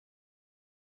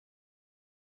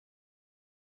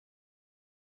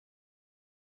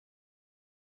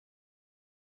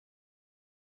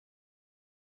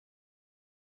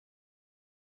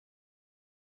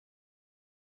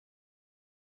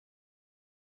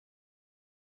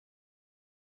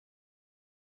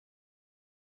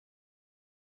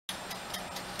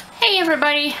Hey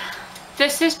everybody,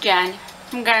 this is Jen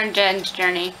from Garden Jen's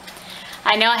Journey.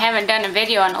 I know I haven't done a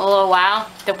video in a little while.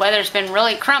 The weather's been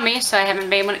really crummy, so I haven't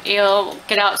been able to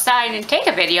get outside and take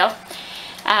a video.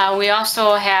 We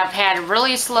also have had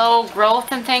really slow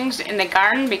growth and things in the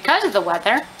garden because of the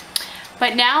weather.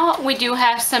 But now we do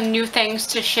have some new things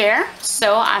to share,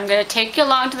 so I'm going to take you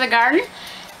along to the garden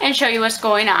and show you what's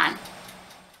going on.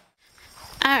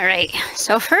 Alright,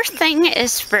 so first thing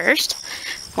is first.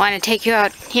 I want to take you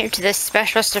out here to this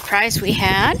special surprise we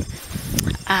had.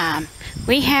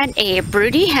 We had a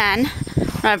broody hen.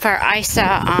 One of our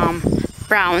Isa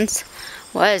browns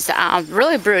was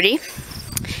really broody.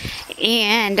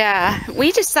 And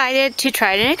we decided to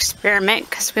try an experiment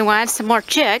because we wanted some more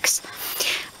chicks.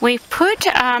 We put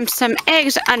some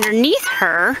eggs underneath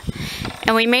her,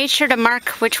 and we made sure to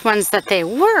mark which ones that they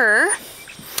were,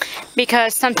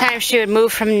 because sometimes she would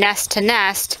move from nest to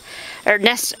nest, or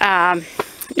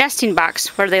nesting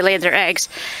box where they laid their eggs,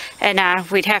 and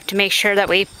we'd have to make sure that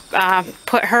we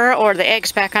put her or the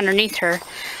eggs back underneath her.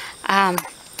 And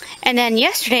then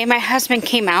yesterday my husband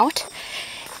came out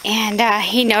and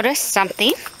he noticed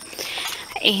something,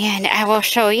 and I will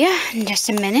show you in just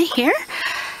a minute here.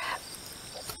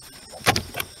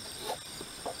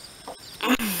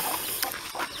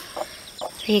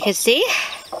 So you can see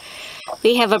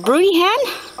we have a broody hen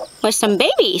with some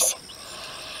babies.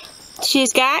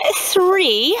 She's got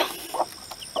 3,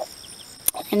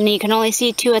 and you can only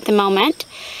see 2 at the moment,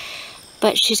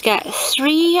 but she's got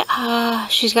 3.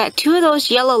 She's got 2 of those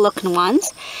yellow looking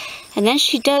ones, and then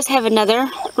she does have another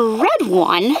red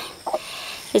one.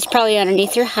 It's probably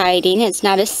underneath her hiding. It's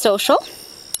not as social,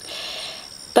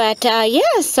 but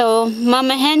yeah, so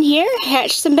Mama Hen here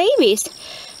hatched some babies,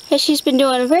 and she's been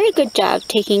doing a very good job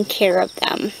taking care of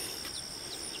them.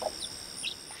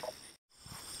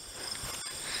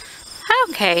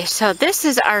 Okay, so this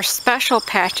is our special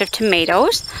patch of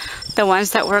tomatoes, the ones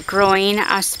that we're growing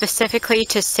specifically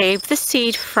to save the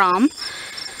seed from.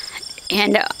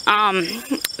 And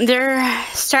they're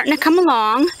starting to come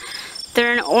along.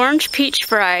 They're an orange peach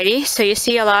variety, so you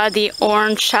see a lot of the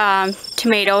orange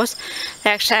tomatoes.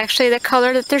 That's actually the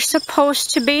color that they're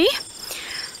supposed to be.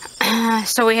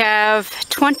 So we have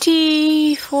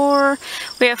 48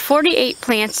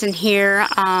 plants in here.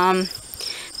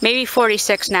 Maybe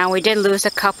 46 now. We did lose a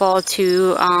couple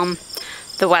to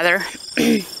the weather.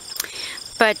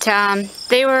 But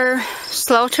they were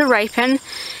slow to ripen,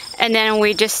 and then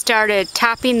we just started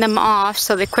topping them off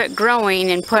so they quit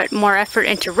growing and put more effort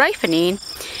into ripening.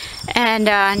 And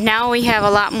now we have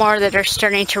a lot more that are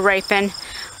starting to ripen.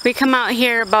 We come out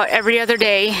here about every other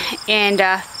day and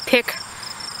pick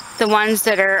the ones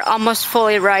that are almost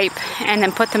fully ripe and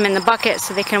then put them in the bucket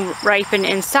so they can ripen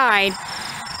inside.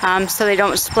 So they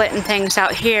don't split and things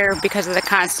out here because of the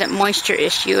constant moisture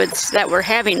issue that we're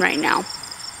having right now.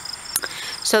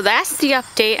 So that's the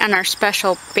update on our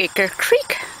special Baker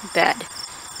Creek bed.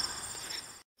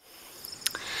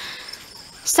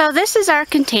 So this is our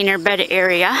container bed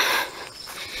area,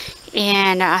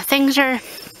 and things are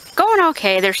going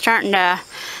okay. They're starting to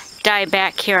die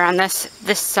back here on this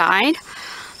side.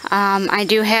 I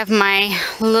do have my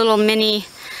little mini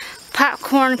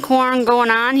popcorn corn going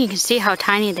on. You can see how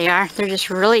tiny they are. They're just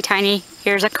really tiny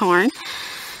ears of corn,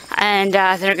 and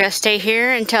they're gonna stay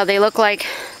here until they look like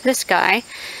this guy.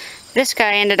 This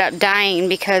guy ended up dying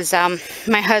because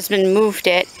my husband moved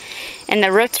it, and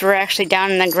the roots were actually down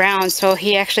in the ground, so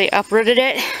he actually uprooted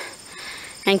it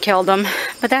and killed them.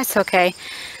 But that's okay.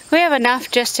 We have enough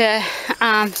just to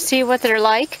see what they're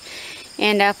like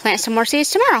and plant some more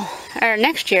seeds tomorrow or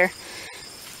next year.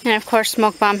 And of course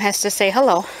Smoke Bomb has to say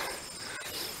hello.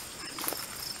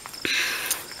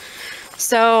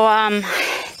 So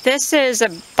this is a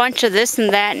bunch of this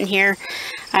and that in here.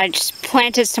 I just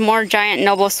planted some more giant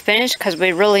noble spinach because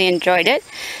we really enjoyed it.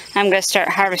 I'm going to start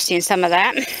harvesting some of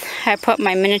that. I put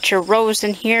my miniature rose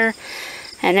in here,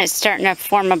 and it's starting to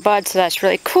form a bud, so that's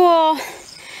really cool.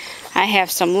 I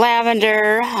have some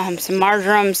lavender, some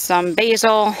marjoram, some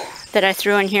basil that I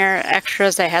threw in here,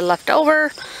 extras I had left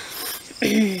over.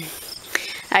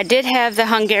 I did have the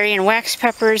Hungarian wax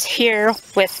peppers here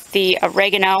with the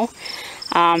oregano.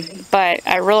 But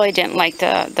I really didn't like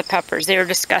the peppers. They were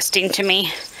disgusting to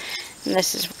me. And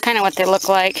this is kind of what they look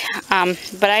like.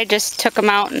 But I just took them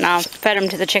out and fed them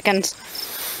to the chickens.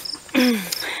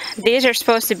 These are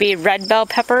supposed to be red bell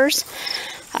peppers.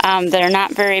 They're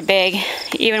not very big,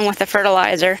 even with the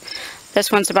fertilizer.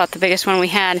 This one's about the biggest one we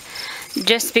had,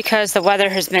 just because the weather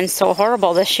has been so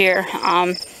horrible this year.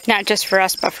 Not just for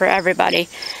us, but for everybody.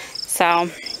 So,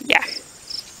 yeah.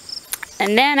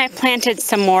 And then I planted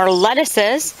some more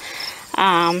lettuces.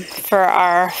 for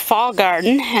our fall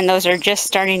garden, and those are just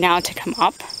starting now to come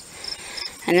up.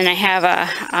 And then I have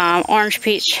a orange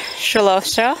peach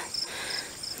shalosa,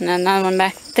 and another one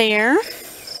back there.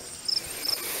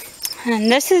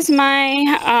 And this is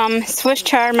my Swiss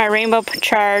chard, my rainbow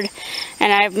chard,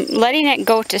 and I'm letting it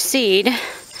go to seed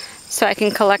so I can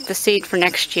collect the seed for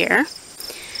next year.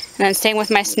 And then same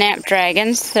with my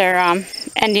snapdragons, they're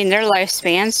ending their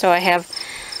lifespan, so I have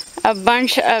a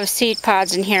bunch of seed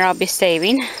pods in here I'll be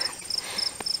saving.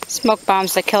 Smoke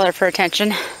bomb's the killer for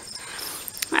attention.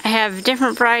 I have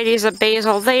different varieties of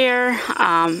basil there.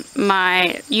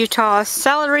 My Utah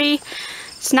celery,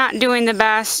 it's not doing the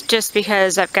best just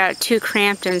because I've got it too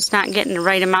cramped and it's not getting the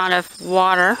right amount of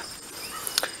water.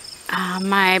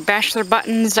 My bachelor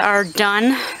buttons are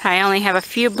done. I only have a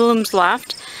few blooms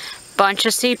left. Bunch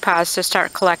of seed pods to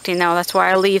start collecting though, that's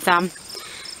why I leave them.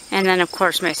 And then of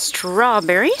course my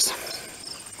strawberries.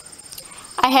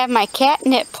 I have my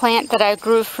catnip plant that I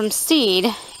grew from seed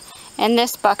in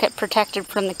this bucket protected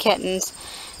from the kittens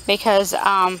because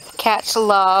cats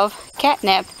love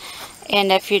catnip,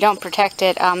 and if you don't protect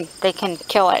it they can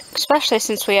kill it, especially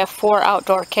since we have 4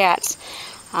 outdoor cats.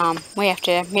 We have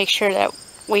to make sure that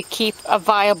we keep a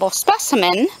viable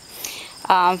specimen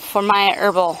for my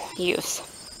herbal use.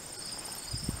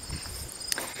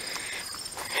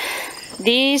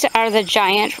 These are the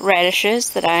giant radishes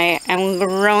that I am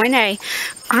growing. I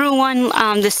grew one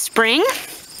this spring.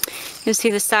 You can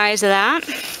see the size of that.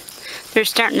 They're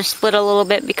starting to split a little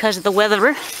bit because of the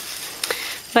weather.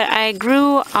 But I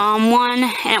grew one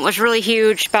and it was really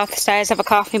huge, about the size of a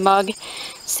coffee mug.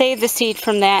 Saved the seed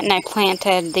from that and I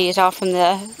planted these all from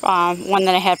the one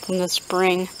that I had from the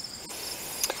spring.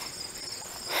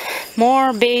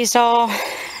 More basil.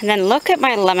 And then look at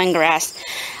my lemongrass.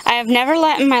 I have never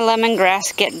let my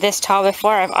lemongrass get this tall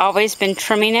before. I've always been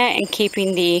trimming it and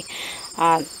keeping the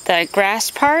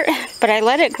grass part, but I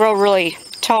let it grow really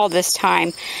tall this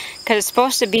time because it's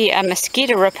supposed to be a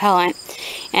mosquito repellent,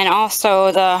 and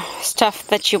also the stuff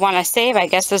that you want to save, I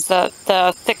guess, is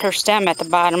the thicker stem at the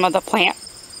bottom of the plant.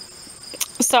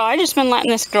 So I've just been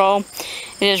letting this grow.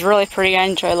 It is really pretty. I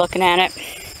enjoy looking at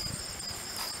it.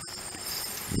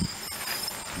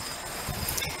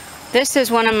 This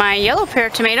is one of my yellow pear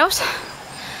tomatoes,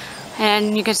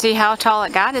 and you can see how tall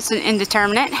it got. It's an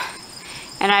indeterminate,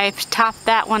 and I topped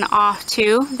that one off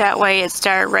too. That way it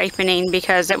started ripening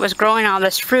because it was growing all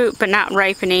this fruit but not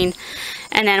ripening.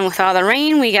 And then with all the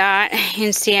rain we got, you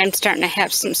can see I'm starting to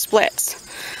have some splits.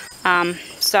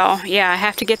 So yeah, I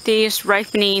have to get these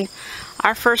ripening.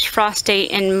 Our first frost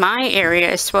date in my area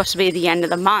is supposed to be the end of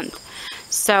the month.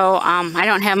 So I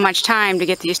don't have much time to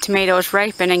get these tomatoes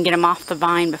ripen and get them off the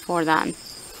vine before then.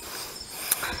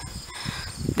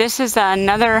 This is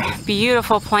another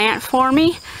beautiful plant for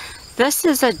me. This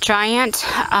is a giant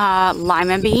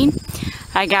lima bean.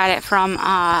 I got it from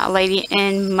a lady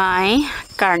in my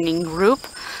gardening group.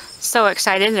 So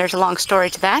excited, there's a long story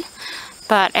to that.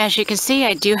 But as you can see,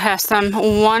 I do have some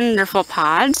wonderful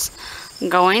pods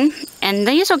going, and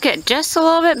these will get just a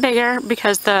little bit bigger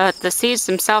because the seeds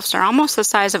themselves are almost the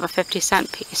size of a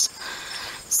 50-cent piece.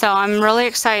 So I'm really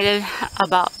excited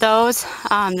about those.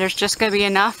 There's just going to be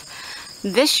enough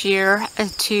this year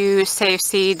to save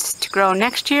seeds to grow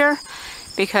next year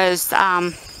because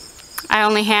I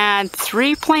only had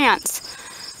 3 plants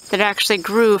that actually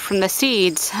grew from the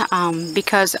seeds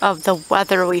because of the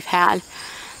weather we've had.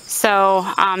 So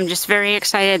I'm just very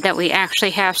excited that we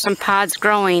actually have some pods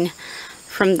growing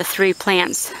from the 3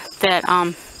 plants that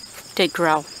did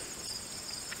grow.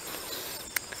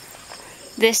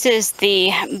 This is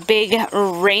the big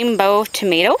rainbow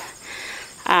tomato.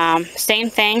 Same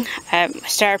thing, I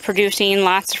started producing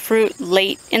lots of fruit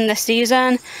late in the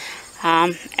season,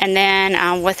 and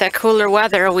then with the cooler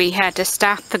weather we had to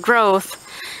stop the growth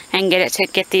and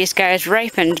get these guys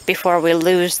ripened before we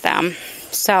lose them.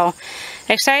 So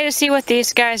excited to see what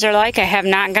these guys are like. I have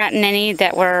not gotten any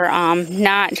that were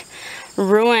not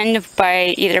ruined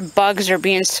by either bugs or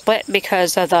being split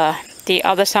because of the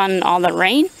other sun and all the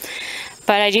rain.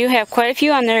 But I do have quite a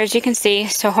few on there, as you can see,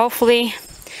 so hopefully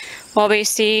we'll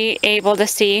be able to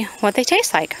see what they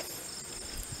taste like.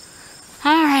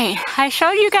 Alright, I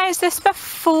showed you guys this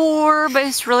before, but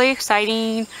it's really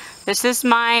exciting. This is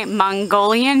my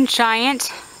Mongolian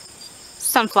giant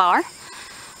sunflower.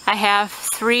 I have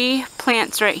 3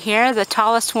 plants right here. The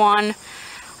tallest one,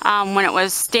 when it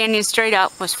was standing straight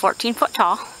up, was 14 foot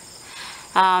tall.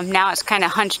 Now it's kind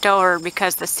of hunched over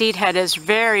because the seed head is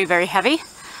very, very heavy.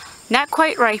 Not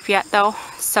quite ripe yet though,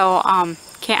 so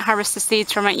can't harvest the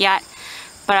seeds from it yet.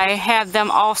 But I have them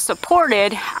all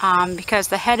supported because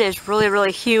the head is really,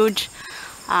 really huge.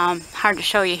 Hard to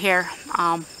show you here.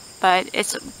 but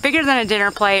it's bigger than a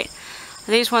dinner plate.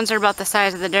 These ones are about the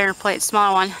size of the dinner plate,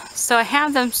 smaller one. So I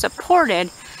have them supported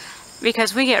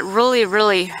because we get really,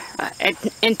 really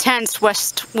intense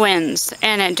west winds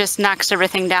and it just knocks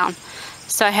everything down.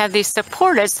 So I have these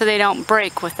supported so they don't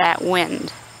break with that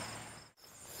wind.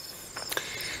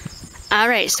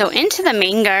 Alright, so into the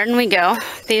main garden we go.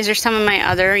 These are some of my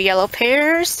other yellow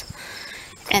pears.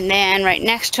 And then right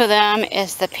next to them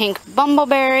is the pink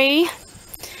bumbleberry.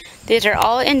 These are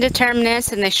all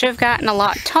indeterminates and they should have gotten a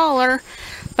lot taller,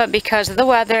 but because of the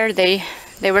weather they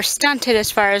were stunted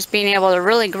as far as being able to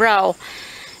really grow.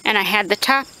 And I had to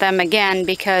top them again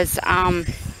because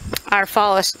our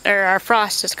frost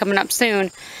is coming up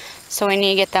soon, so we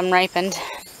need to get them ripened.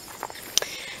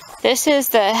 This is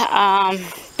the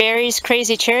Berry's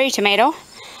Crazy Cherry Tomato.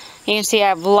 You can see I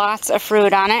have lots of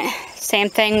fruit on it. Same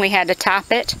thing, we had to top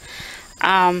it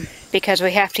because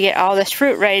we have to get all this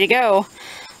fruit ready to go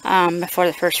before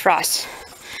the first frost.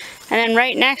 And then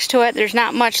right next to it, there's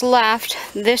not much left.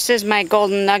 This is my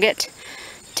Golden Nugget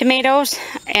tomatoes,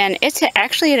 and it's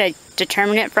actually a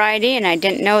determinate variety, and I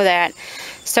didn't know that.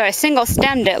 So I single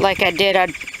stemmed it like I did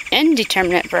an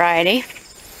indeterminate variety.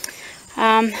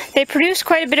 They produce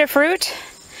quite a bit of fruit.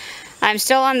 I'm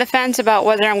still on the fence about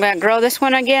whether I'm going to grow this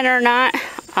one again or not.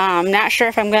 I'm not sure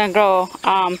if I'm going to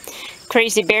grow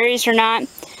crazy berries or not.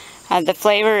 The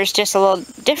flavor is just a little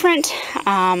different,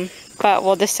 but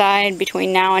we'll decide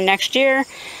between now and next year.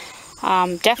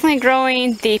 Definitely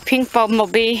growing the pink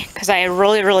bumblebee because I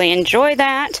really, really enjoy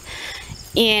that.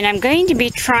 And I'm going to be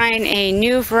trying a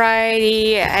new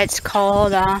variety. It's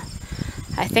called, I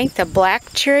think, the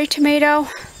black cherry tomato.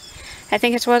 I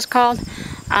think it's what it's called.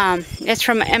 It's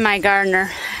from M.I.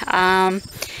 Gardner.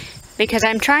 Because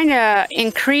I'm trying to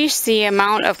increase the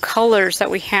amount of colors that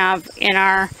we have in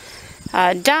our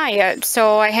diet.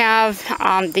 So I have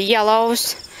the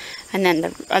yellows, and then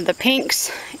the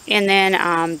pinks, and then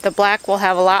the black will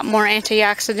have a lot more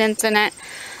antioxidants in it.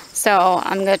 So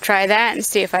I'm going to try that and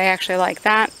see if I actually like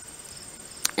that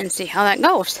and see how that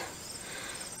goes.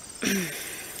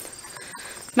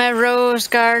 My rose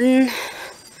garden.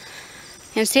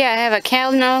 You can see I have a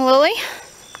calla lily.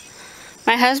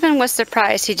 My husband was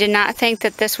surprised. He did not think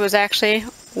that this was actually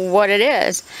what it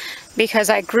is because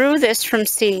I grew this from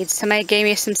seeds. Somebody gave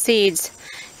me some seeds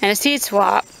and a seed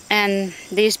swap, and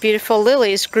these beautiful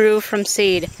lilies grew from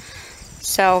seed.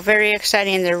 So very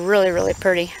exciting. They're really, really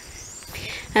pretty.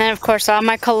 And then of course all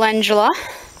my calendula,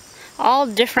 all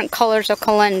different colors of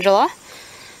calendula.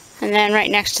 And then right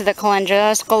next to the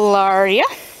calendula is gaillardia.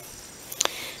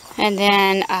 And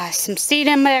then some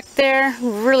sedum back there,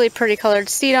 really pretty colored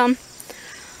sedum.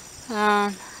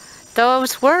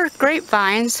 Those were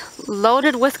grapevines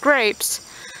loaded with grapes,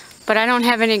 but I don't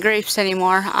have any grapes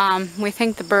anymore. We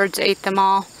think the birds ate them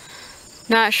all.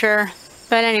 Not sure,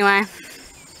 but anyway.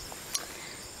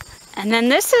 And then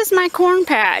this is my corn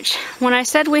patch. When I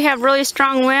said we have really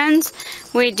strong winds,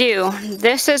 we do.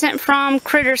 This isn't from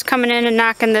critters coming in and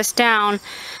knocking this down.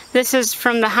 This is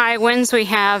from the high winds we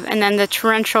have and then the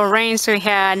torrential rains we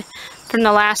had from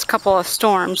the last couple of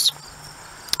storms.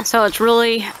 So it's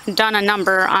really done a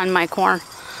number on my corn.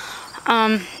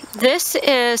 This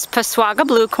is Paswaga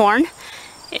blue corn.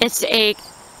 It's a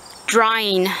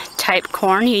drying type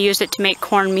corn. You use it to make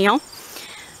cornmeal.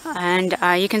 And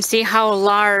you can see how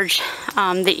large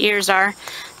the ears are.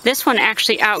 This one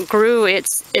actually outgrew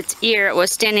its ear. It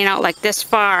was standing out like this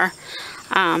far.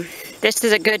 This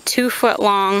is a good 2-foot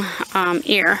long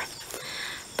ear.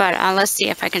 But let's see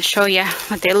if I can show you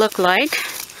what they look like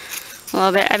a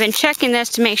little bit. I've been checking this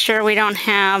to make sure we don't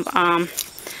have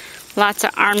lots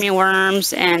of army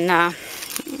worms and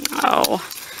oh,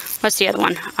 what's the other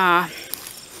one?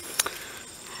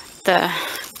 The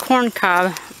corn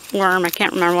cob worm. I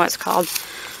can't remember what it's called.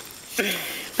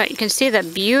 But you can see the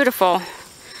beautiful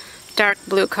dark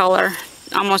blue color,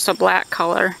 almost a black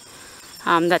color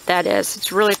that is.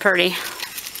 It's really pretty.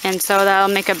 And so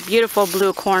that'll make a beautiful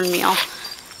blue cornmeal.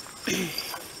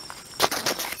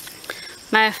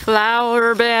 My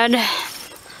flower bed,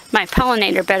 my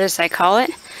pollinator bed as I call it.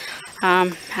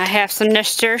 I have some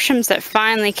nasturtiums that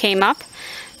finally came up.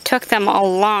 Took them a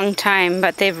long time,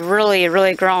 but they've really,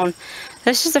 really grown.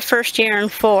 This is the first year in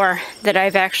 4 that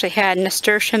I've actually had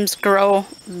nasturtiums grow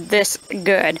this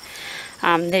good.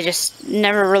 They just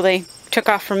never really took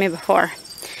off for me before.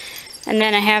 And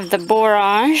then I have the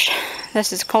borage.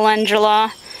 This is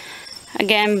calendula.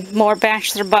 Again, more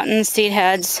bachelor buttons, seed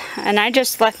heads. And I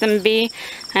just let them be.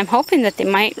 I'm hoping that they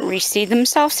might reseed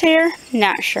themselves here.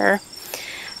 Not sure.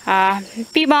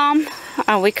 Bee balm.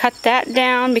 We cut that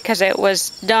down because it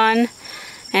was done.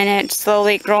 And it's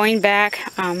slowly growing back.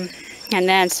 And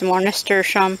then some more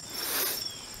nasturtium.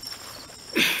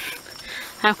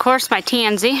 And of course my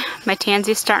tansy. My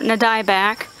tansy's starting to die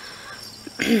back.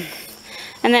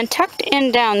 And then tucked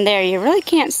in down there, you really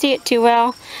can't see it too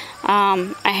well,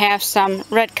 I have some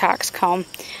red coxcomb.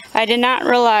 I did not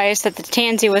realize that the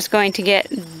tansy was going to get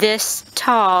this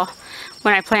tall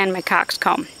when I planted my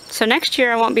coxcomb. So next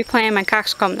year I won't be planting my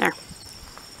coxcomb there.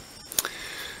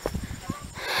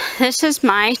 This is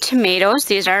my tomatoes.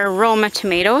 These are aroma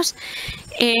tomatoes.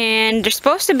 And they're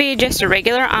supposed to be just a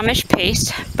regular Amish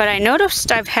paste, but I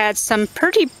noticed I've had some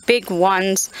pretty big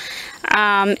ones.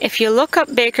 If you look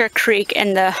up Baker Creek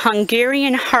and the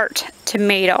Hungarian heart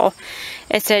tomato,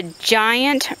 it's a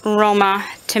giant Roma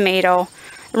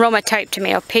type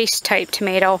tomato, paste type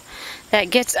tomato that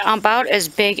gets about as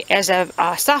big as a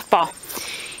softball.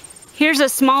 Here's a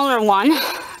smaller one.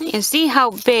 You can see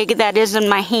how big that is in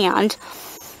my hand.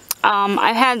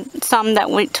 I've had some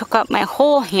that took up my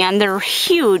whole hand. They're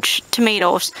huge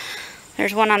tomatoes.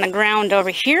 There's one on the ground over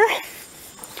here.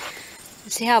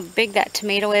 See how big that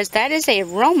tomato is? That is a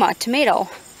Roma tomato.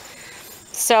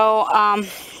 So,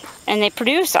 and they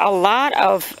produce a lot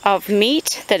of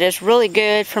meat that is really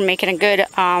good for making a good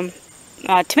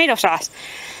tomato sauce.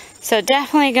 So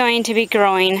definitely going to be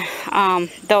growing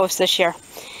those this year.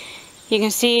 You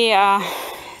can see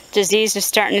disease is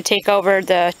starting to take over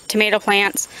the tomato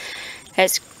plants.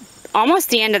 It's almost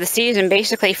the end of the season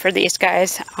basically for these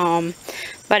guys.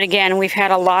 But again, we've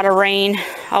had a lot of rain,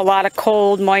 a lot of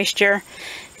cold moisture.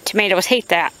 Tomatoes hate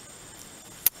that.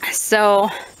 So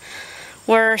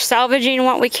we're salvaging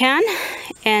what we can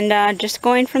and just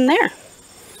going from there.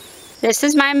 This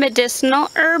is my medicinal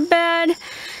herb bed.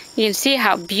 You can see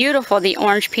how beautiful the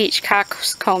orange peach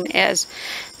coxcomb is.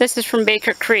 This is from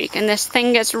Baker Creek, and this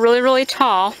thing gets really, really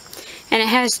tall, and it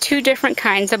has two different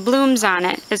kinds of blooms on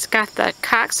it. It's got the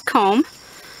coxcomb,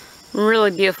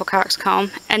 really beautiful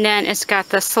coxcomb, and then it's got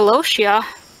the celosia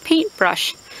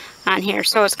paintbrush on here.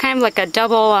 So it's kind of like a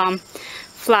double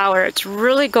flower. It's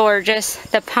really gorgeous.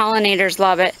 The pollinators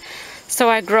love it. So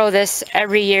I grow this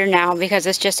every year now because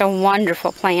it's just a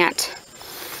wonderful plant.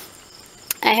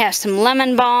 I have some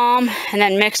lemon balm, and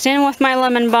then mixed in with my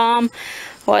lemon balm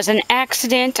was an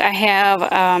accident. I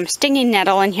have stinging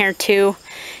nettle in here too.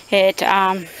 It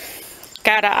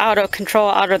got out of control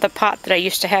out of the pot that I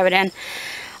used to have it in.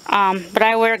 But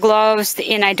I wear gloves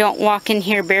and I don't walk in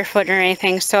here barefoot or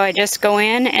anything, so I just go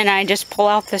in and I just pull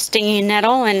out the stinging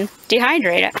nettle and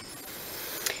dehydrate it.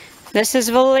 This is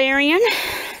valerian.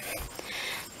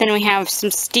 Then we have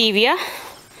some stevia.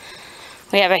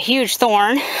 We have a huge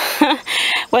thorn.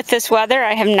 With this weather,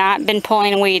 I have not been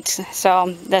pulling weeds,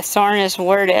 so the thorn is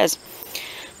where it is.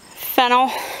 Fennel,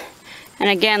 and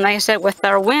again, like I said, with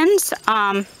our winds,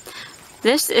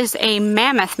 this is a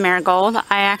mammoth marigold.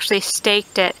 I actually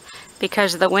staked it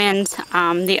because of the winds.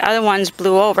 The other ones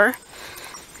blew over.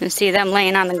 You can see them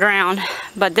laying on the ground,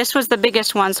 but this was the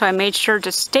biggest one, so I made sure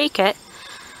to stake it.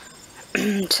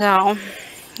 So,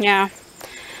 yeah.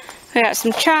 We got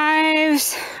some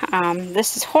chives.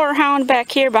 This is horehound back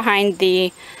here behind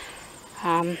the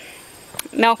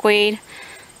milkweed.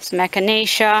 Some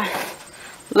echinacea.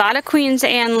 A lot of Queen's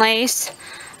Anne lace.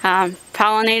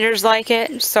 Pollinators like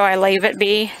it, so I leave it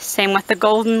be. Same with the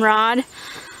goldenrod.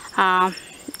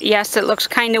 Yes, it looks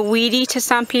kind of weedy to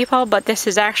some people, but this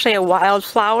is actually a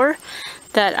wildflower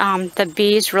that the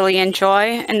bees really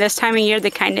enjoy. And this time of year,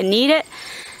 they kind of need it,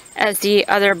 as the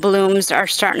other blooms are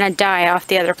starting to die off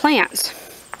the other plants.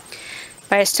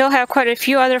 But I still have quite a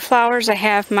few other flowers. I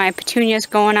have my petunias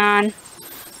going on,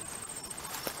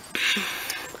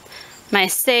 my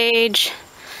sage,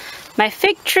 my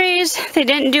fig trees. They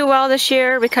didn't do well this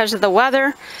year because of the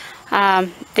weather.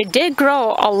 They did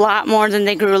grow a lot more than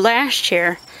they grew last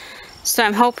year. So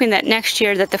I'm hoping that next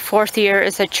year that the fourth year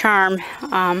is a charm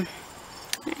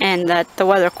and that the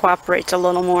weather cooperates a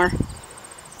little more.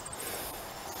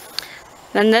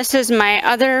 Then this is my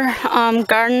other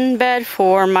garden bed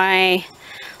for my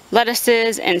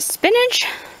lettuces and spinach.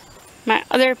 My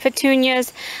other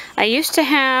petunias. I used to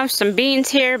have some beans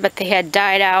here, but they had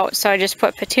died out, so I just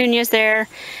put petunias there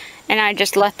and I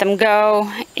just let them go,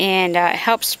 and it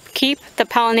helps keep the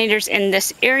pollinators in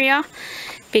this area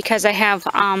because I have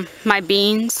my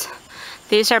beans.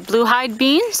 These are blue-hide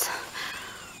beans.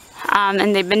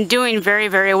 And they've been doing very,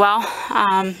 very well.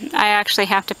 I actually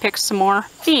have to pick some more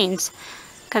beans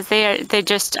because they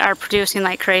just are producing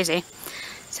like crazy.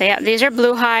 So yeah, these are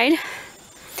blue hide.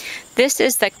 This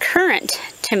is the currant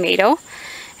tomato.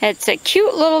 It's a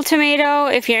cute little tomato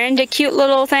if you're into cute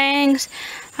little things.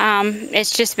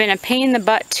 It's just been a pain in the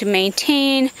butt to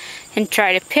maintain and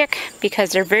try to pick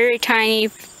because they're very tiny,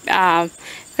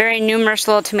 very numerous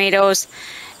little tomatoes.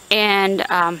 and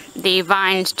the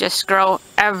vines just grow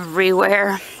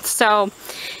everywhere. So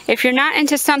if you're not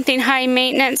into something high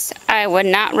maintenance, I would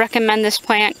not recommend this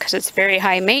plant because it's very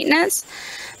high maintenance.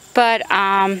 But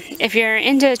if you're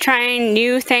into trying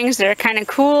new things that are kind of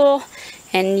cool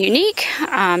and unique,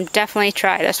 definitely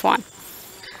try this one.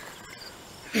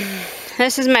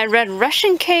 This is my red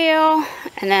Russian kale,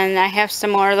 and then I have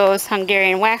some more of those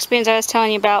Hungarian wax beans I was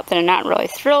telling you about that I'm not really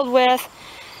thrilled with.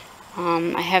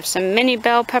 I have some mini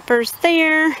bell peppers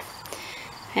there,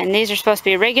 and these are supposed to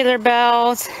be regular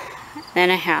bells. Then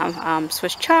I have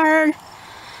Swiss chard.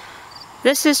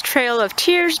 This is Trail of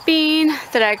Tears bean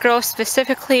that I grow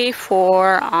specifically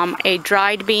for a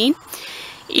dried bean.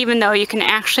 Even though you can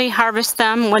actually harvest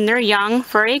them when they're young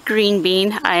for a green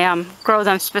bean, I grow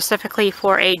them specifically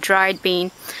for a dried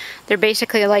bean. They're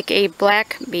basically like a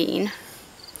black bean.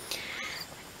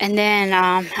 And then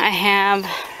I have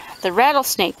the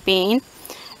rattlesnake bean.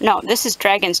 No, this is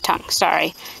dragon's tongue,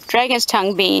 sorry. Dragon's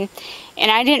tongue bean.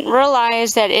 And I didn't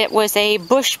realize that it was a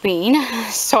bush bean,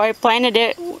 so I planted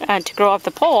it to grow up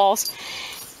the poles.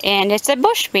 And it's a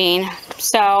bush bean.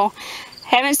 So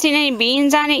haven't seen any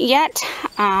beans on it yet.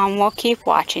 We'll keep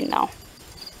watching though.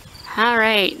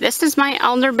 Alright, this is my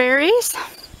elderberries.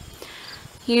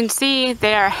 You can see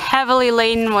they are heavily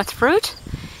laden with fruit,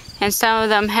 and some of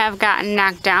them have gotten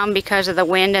knocked down because of the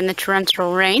wind and the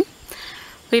torrential rain.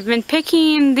 We've been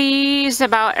picking these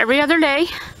about every other day,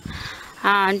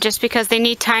 just because they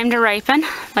need time to ripen.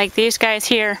 Like these guys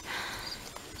here,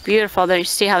 beautiful. You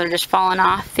see how they're just falling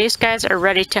off. These guys are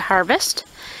ready to harvest,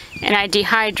 and I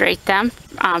dehydrate them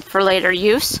for later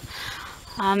use.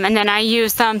 And then I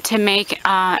use them to make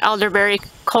elderberry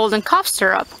cold and cough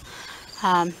syrup.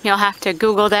 You'll have to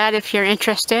Google that if you're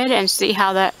interested and see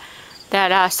how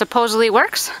that supposedly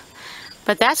works.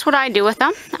 But that's what I do with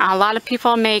them. A lot of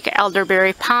people make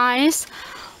elderberry pies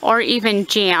or even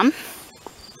jam.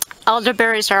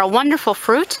 Elderberries are a wonderful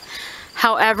fruit.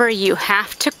 However, you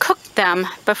have to cook them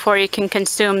before you can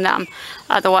consume them.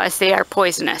 Otherwise, they are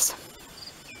poisonous.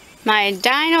 My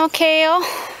dino kale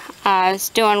is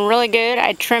doing really good.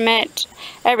 I trim it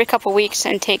every couple weeks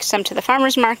and take some to the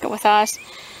farmer's market with us.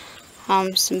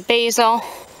 Some basil.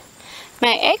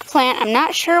 My eggplant, I'm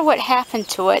not sure what happened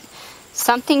to it.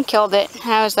 Something killed it.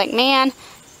 And I was like, man,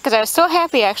 because I was so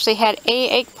happy I actually had a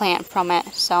eggplant from it.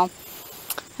 So,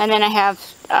 and then I have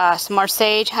some more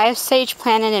sage. I have sage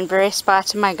planted in various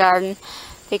spots in my garden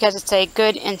because it's a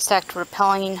good insect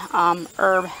repelling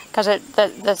herb, because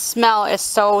the smell is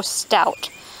so stout.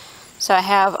 So I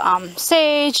have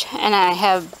sage, and I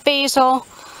have basil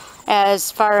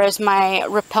as far as my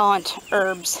repellent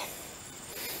herbs.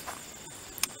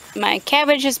 My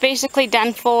cabbage is basically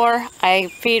done for. I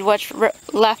feed what's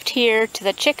left here to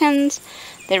the chickens.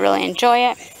 They really enjoy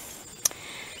it.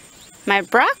 My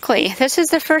broccoli. This is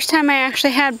the first time I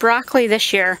actually had broccoli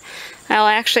this year. I'll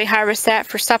actually harvest that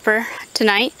for supper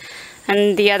tonight.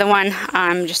 And the other one,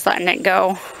 I'm just letting it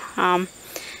go.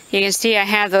 You can see I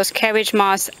have those cabbage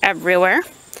moths everywhere.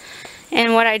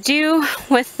 And what I do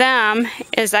with them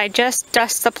is I just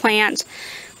dust the plant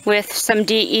with some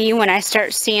DE when I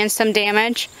start seeing some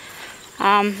damage.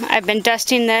 I've been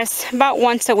dusting this about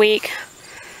once a week.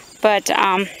 But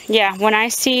yeah, when I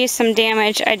see some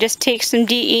damage, I just take some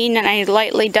DE and I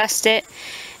lightly dust it,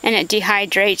 and it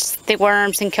dehydrates the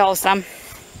worms and kills them.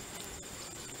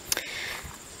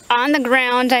 On the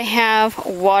ground I have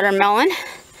watermelon.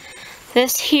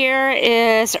 This here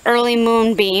is early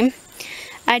moonbeam.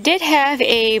 I did have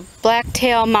a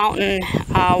blacktail mountain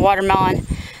watermelon,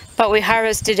 but we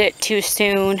harvested it too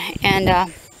soon,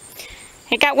 and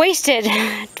it got wasted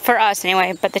for us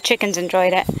anyway, but the chickens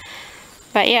enjoyed it.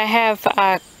 But yeah, I have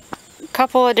a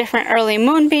couple of different early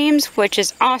moonbeams, which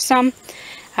is awesome.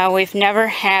 We've never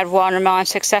had watermelon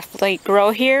successfully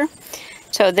grow here,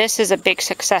 so this is a big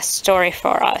success story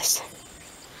for us.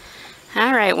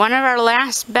 Alright, one of our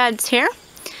last beds here.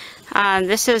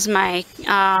 This is my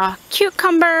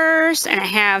cucumbers, and I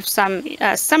have some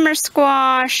summer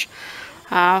squash,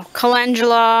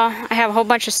 calendula. I have a whole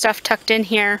bunch of stuff tucked in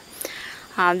here.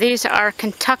 These are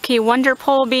Kentucky Wonder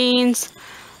Pole beans.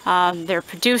 They're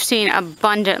producing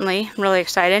abundantly. I'm really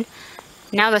excited.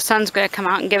 Now the sun's going to come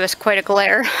out and give us quite a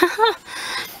glare.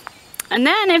 And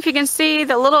then if you can see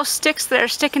the little sticks that are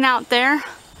sticking out there,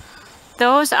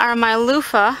 those are my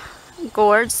loofah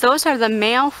gourds. Those are the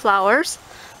male flowers,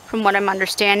 from what I'm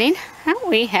understanding. Oh,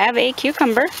 we have a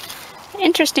cucumber.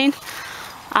 Interesting.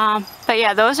 But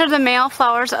yeah, those are the male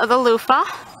flowers of the loofah.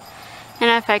 And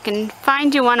if I can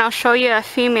find you one, I'll show you a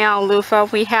female loofah.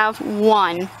 We have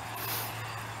one.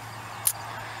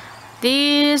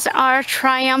 These are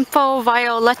Triumpho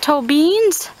Violetto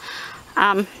beans.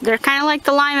 They're kind of like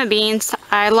the lima beans.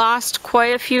 I lost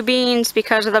quite a few beans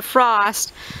because of the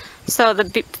frost. So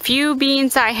the few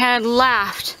beans I had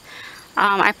left,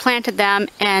 I planted them,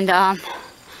 and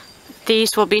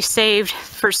these will be saved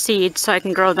for seed so I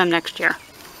can grow them next year.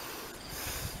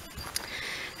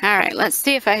 Alright, let's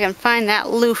see if I can find that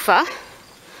loofah.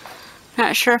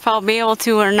 Not sure if I'll be able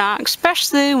to or not,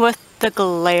 especially with the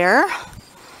glare.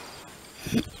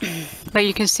 But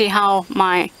you can see how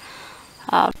my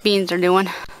beans are doing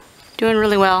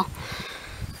really well.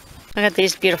 Look at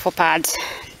these beautiful pods.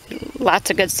 Lots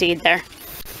of good seed there.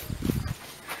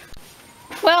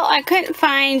 Well, I couldn't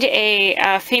find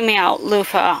a female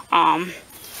loofah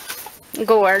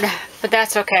gourd, but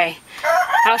that's okay.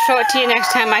 I'll show it to you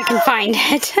next time I can find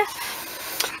it.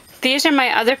 These are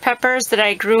my other peppers that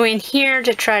I grew in here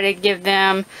to try to give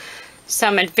them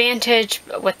some advantage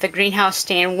with the greenhouse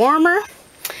staying warmer.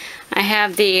 I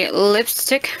have the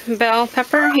lipstick bell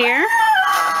pepper here.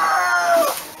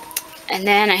 And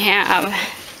then I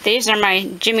have, these are my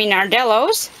Jimmy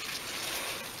Nardellos.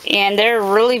 And they're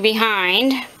really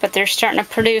behind, but they're starting to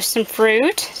produce some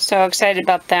fruit. So excited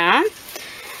about that.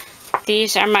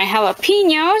 These are my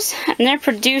jalapenos, and they're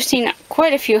producing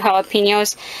quite a few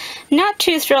jalapenos. Not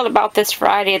too thrilled about this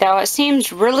variety though. It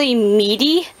seems really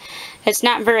meaty. It's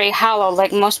not very hollow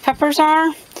like most peppers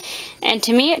are. And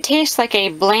to me it tastes like a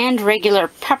bland regular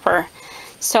pepper.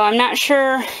 So I'm not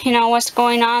sure, you know, what's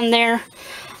going on there.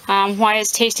 Why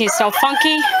it's tasting so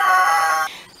funky.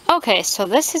 Okay, so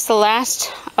this is the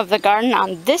last of the garden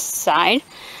on this side.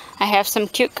 I have some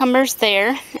cucumbers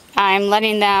there. I'm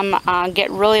letting them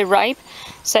get really ripe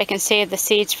so I can save the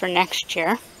seeds for next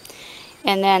year.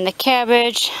 And then the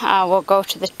cabbage will go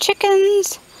to the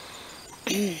chickens.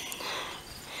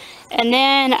 And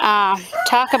then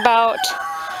talk about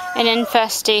an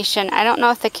infestation. I don't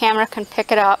know if the camera can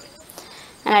pick it up,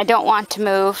 and I don't want to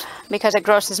move because it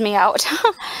grosses me out.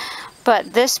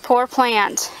 But this poor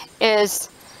plant is,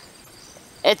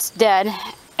 it's dead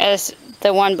as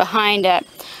the one behind it.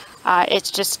 It's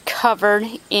just covered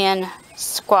in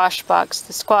squash bugs.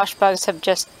 The squash bugs have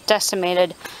just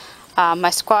decimated my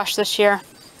squash this year.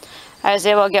 I was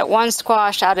able to get one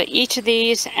squash out of each of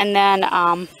these, and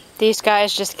then these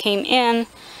guys just came in,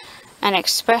 and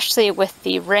especially with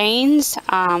the rains,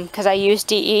 because I use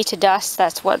DE to dust.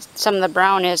 That's what some of the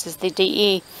brown is the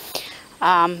DE.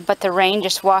 But the rain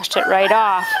just washed it right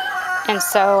off. And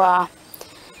so,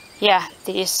 yeah,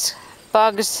 these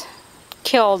bugs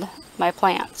killed my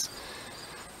plants.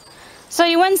 So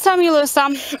you win some, you lose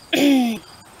some.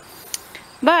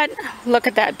 But look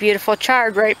at that beautiful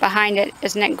chard right behind it.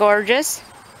 Isn't it gorgeous?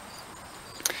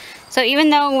 So even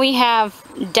though we have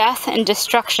death and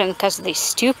destruction because of these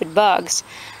stupid bugs,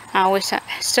 we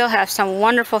still have some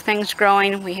wonderful things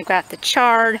growing. We've got the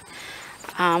chard.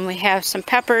 We have some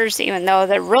peppers, even though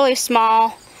they're really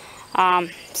small.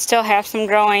 Still have some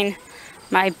growing.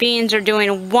 My beans are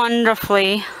doing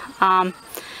wonderfully.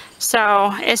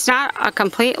 So it's not a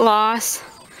complete loss.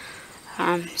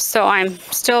 So I'm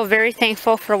still very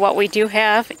thankful for what we do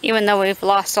have, even though we've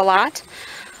lost a lot.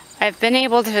 I've been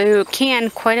able to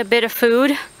can quite a bit of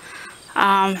food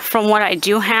from what I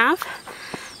do have.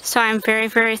 So I'm very,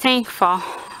 very thankful.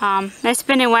 It's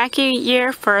been a wacky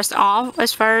year for us all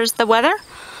as far as the weather.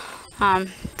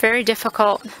 Very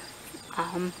difficult.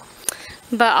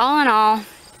 But all in all,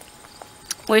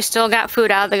 we still got food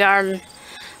out of the garden,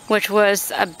 which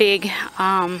was a big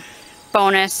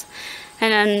bonus.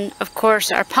 And then, of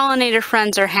course, our pollinator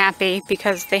friends are happy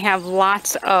because they have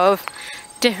lots of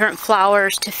different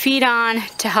flowers to feed on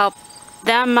to help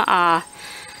them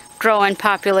grow in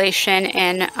population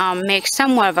and make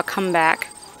somewhat of a comeback.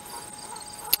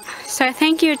 So I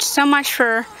thank you so much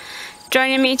for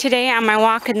joining me today on my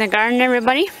walk in the garden,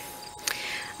 everybody.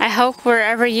 I hope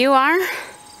wherever you are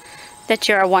that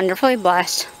you are wonderfully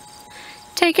blessed.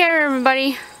 Take care,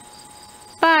 everybody.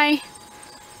 Bye.